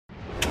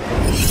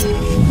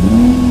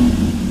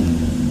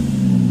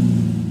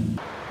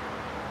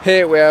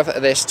Here we have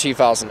this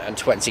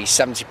 2020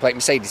 70 plate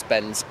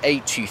Mercedes-Benz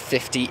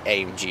A250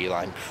 AMG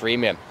line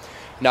premium.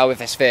 Now with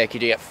this vehicle you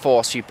do get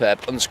 4 superb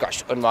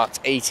unscratched,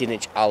 unmarked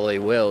 18-inch alloy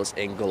wheels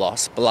in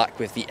gloss black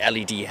with the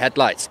LED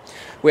headlights.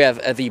 We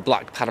have the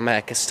black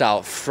Panamerica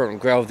style front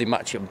grille with the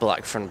matching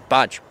black front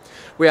badge.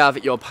 We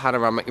have your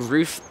panoramic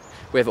roof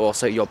with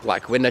also your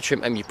black window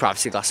trim and your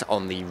privacy glass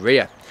on the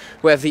rear.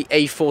 We have the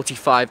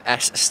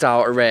A45S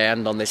style rear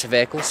end on this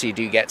vehicle, so you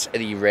do get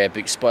the rear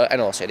boot spoiler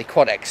and also the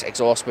Quad X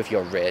exhaust with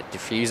your rear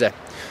diffuser.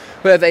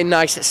 We have a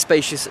nice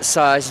spacious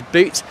sized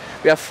boot.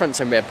 We have front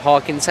and rear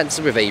parking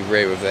sensors with a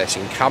rear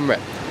reversing camera.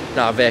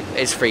 Now the vehicle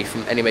is free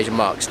from any major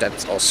marks,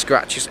 dents or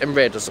scratches, and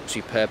rear does look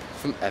superb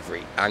from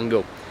every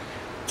angle.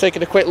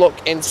 Taking a quick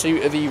look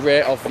into the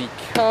rear of the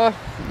car,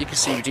 you can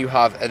see we do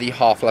have the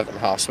half length and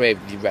half sway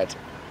with the red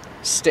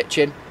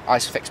stitching,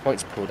 ISOFIX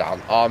points, pull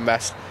down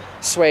armrest,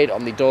 suede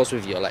on the doors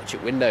with your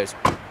electric windows.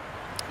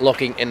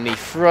 Looking in the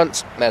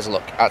front, there's a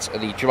look at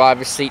the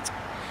driver's seat.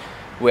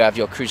 We have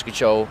your cruise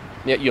control,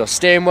 your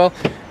steering wheel,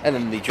 and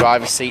then the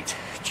driver's seat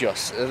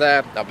just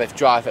there. Now both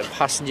driver and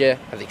passenger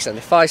have the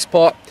extended thigh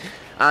support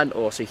and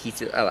also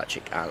heated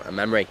electric and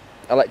memory.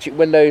 Electric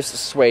windows,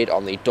 suede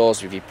on the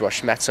doors with your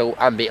brushed metal,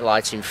 ambient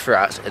lighting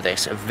throughout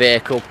this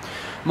vehicle.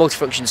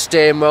 Multifunction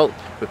steering wheel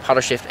with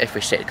paddle shift if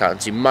we set the car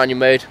into manual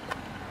mode.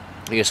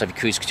 You also have your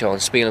cruise control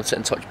and speed limiter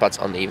and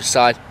touchpads on the either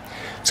side.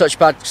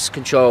 Touchpads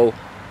control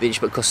the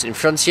instrument cluster in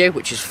front of you,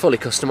 which is fully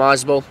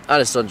customisable and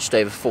it's done just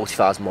over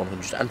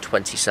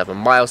 40,127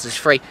 miles. It's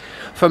free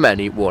from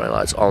any warning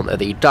lights on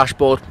the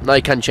dashboard. Now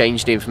you can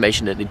change the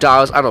information in the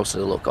dials and also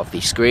the look of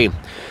the screen.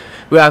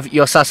 We have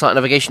your satellite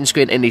navigation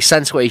screen in the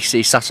centre where you can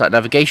see satellite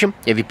navigation.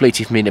 You have your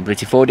Bluetooth media,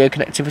 Bluetooth audio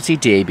connectivity,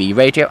 DAB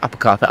radio, Apple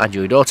CarPlay,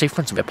 Android Auto,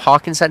 front and rear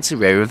parking sensor,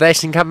 rear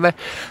reversing camera,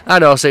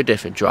 and also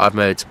different drive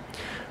modes.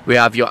 We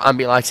have your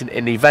ambient lighting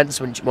in the vents.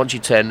 Once you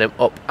turn them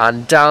up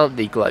and down,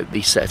 they glow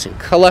the certain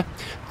colour.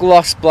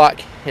 Gloss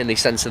black in the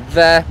centre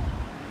there.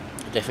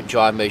 Different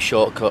drive mode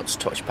shortcuts,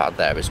 touchpad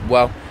there as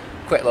well.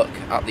 Quick look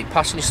at the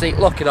passenger seat,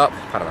 locking up,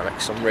 panoramic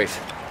sunroof.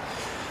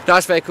 Now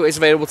this vehicle is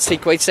available to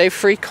take away today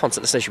free,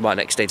 contact us nationwide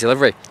next day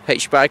delivery.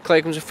 HBI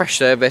Clay comes with fresh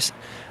service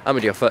and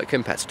we do offer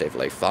competitive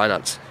low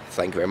finance.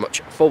 Thank you very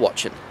much for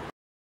watching.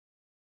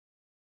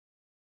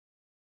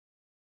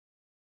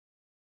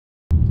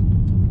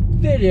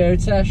 Video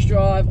test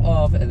drive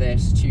of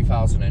this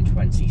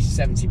 2020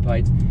 70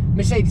 plate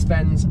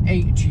Mercedes-Benz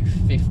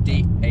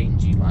A250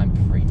 AMG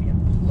line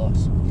Premium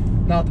Plus.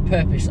 Now the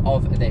purpose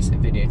of this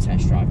video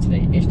test drive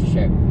today is to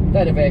show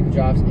that the vehicle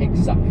drives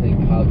exactly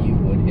how you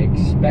would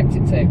expect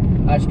it to.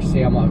 As you can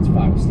see, I'm on to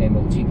fire steering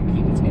wheel to keep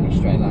it in a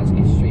straight line,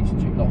 it's straight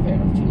into not very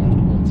enough to the left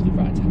or to the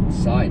right hand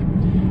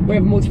side. We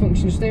have a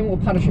multifunction steering wheel,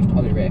 paddle shift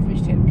on the rear for you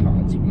to take the car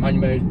into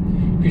manual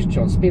mode, cruise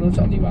control and speed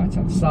limiter on the right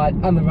hand side,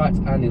 and the right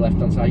and the left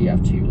hand side you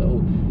have 2 little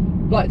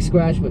black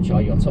squares which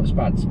are your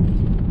touchpads.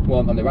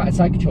 One on the right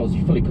side controls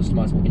the fully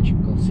customisable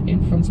instrument cluster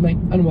in front of me,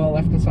 and one on the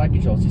left hand side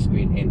controls the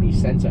screen in the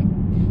centre.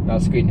 Now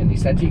the screen in the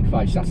centre you can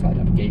find your satellite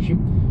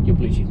navigation, your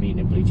Bluetooth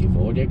media,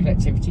 Bluetooth audio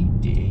connectivity,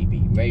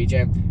 DAB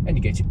radio, and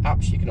you go to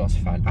apps. You can also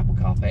find Apple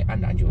CarPlay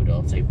and Android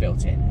Auto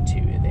built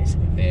into this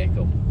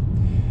vehicle.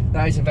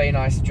 Now it's a very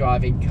nice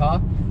driving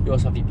car. You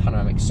also have the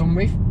panoramic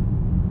sunroof.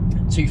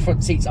 2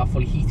 front seats are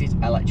fully heated,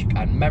 electric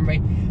and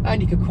memory,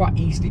 and you can quite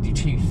easily do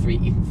 2, 3,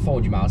 even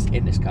 400 miles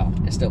in this car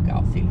and still get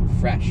out feeling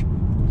fresh.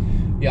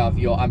 You have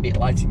your ambient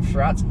lighting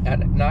throughout,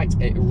 and at night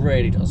it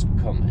really does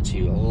come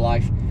to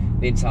life.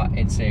 The entire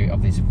interior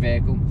of this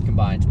vehicle,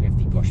 combined with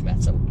the brushed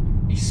metal,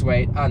 the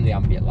suede and the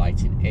ambient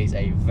lighting, is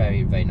a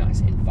very, very nice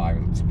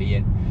environment to be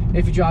in.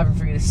 If you're driving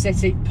through the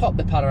city, pop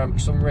the panoramic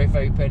sunroof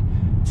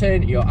open,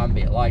 turn your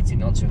ambient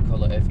lighting onto a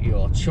colour of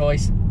your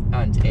choice,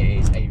 and it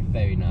is a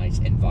very nice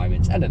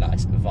environment and a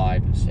nice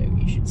vibe, so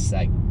you should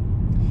say.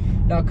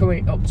 Now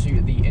coming up to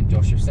the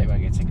industrial state, where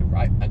I'm going to take a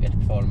right, I'm going to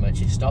perform an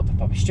emergency stop and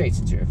pop it straight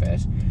into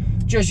reverse,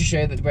 just to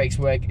show that the brakes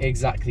work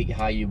exactly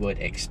how you would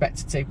expect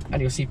it to. And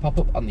you'll see pop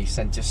up on the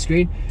centre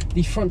screen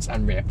the front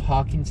and rear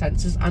parking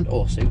sensors and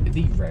also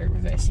the rear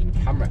reversing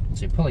camera.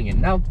 So pulling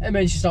in now,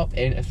 emergency stop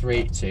in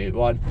 3, 2,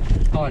 1,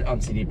 on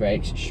onto the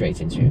brakes,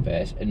 straight into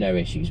reverse, and no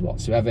issues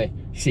whatsoever.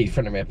 You see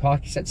front and rear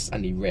parking sensors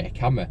and the rear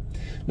camera.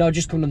 Now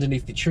just coming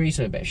underneath the tree,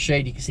 so a bit of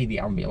shade, you can see the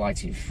ambient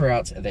lighting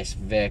throughout this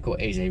vehicle.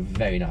 It is a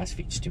very nice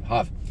feature to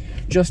have.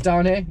 Just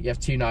down here, you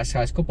have 2 nice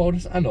size cup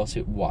holders and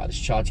also wireless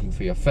charging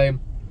for your phone.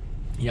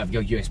 You have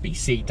your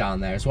USB-C down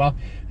there as well,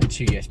 and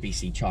 2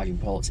 USB-C charging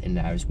ports in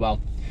there as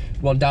well.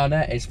 One down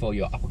there is for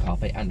your Apple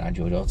CarPlay and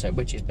Android Auto,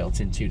 which is built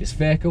into this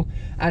vehicle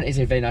and is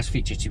a very nice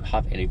feature to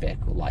have in a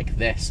vehicle like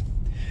this.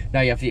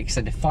 Now you have the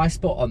extended thigh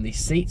support on these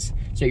seats,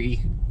 so you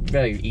can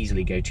very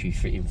easily go 2,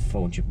 3 and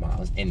 400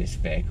 miles in this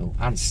vehicle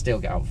and still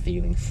get out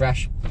feeling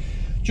fresh.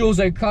 Dual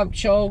zone climate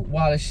control,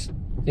 wireless,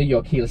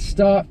 your keyless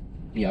start,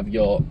 you have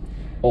your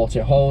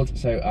auto hold,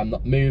 so I'm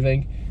not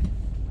moving.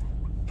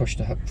 Push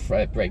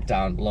the brake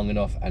down long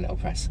enough and it'll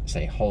press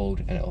say hold,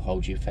 and it'll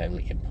hold you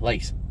firmly in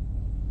place.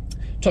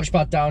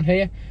 Touchpad down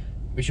here,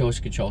 which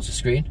also controls the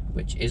screen,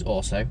 which is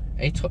also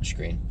a touch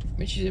screen,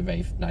 which is a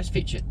very nice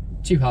feature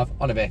to have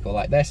on a vehicle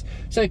like this.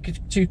 So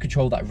to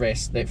control that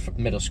wrist, the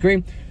middle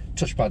screen,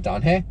 touchpad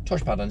down here,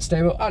 touchpad on the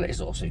steering wheel, and it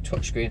is also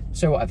touchscreen,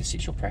 so whatever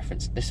suits your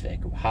preference, this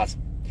vehicle has.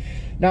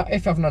 Now,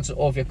 if I haven't answered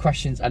all of your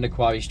questions and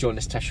inquiries during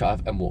this test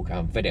drive and walk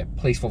around video,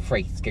 please feel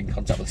free to get in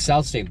contact with the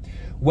sales team,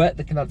 where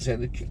they can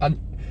answer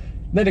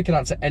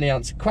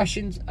any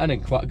questions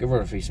and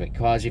run through some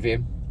inquiries with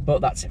you.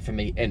 But that's it from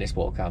me in this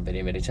walk around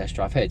video mini test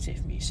drive. Hope to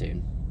hear from you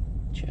soon.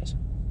 Cheers.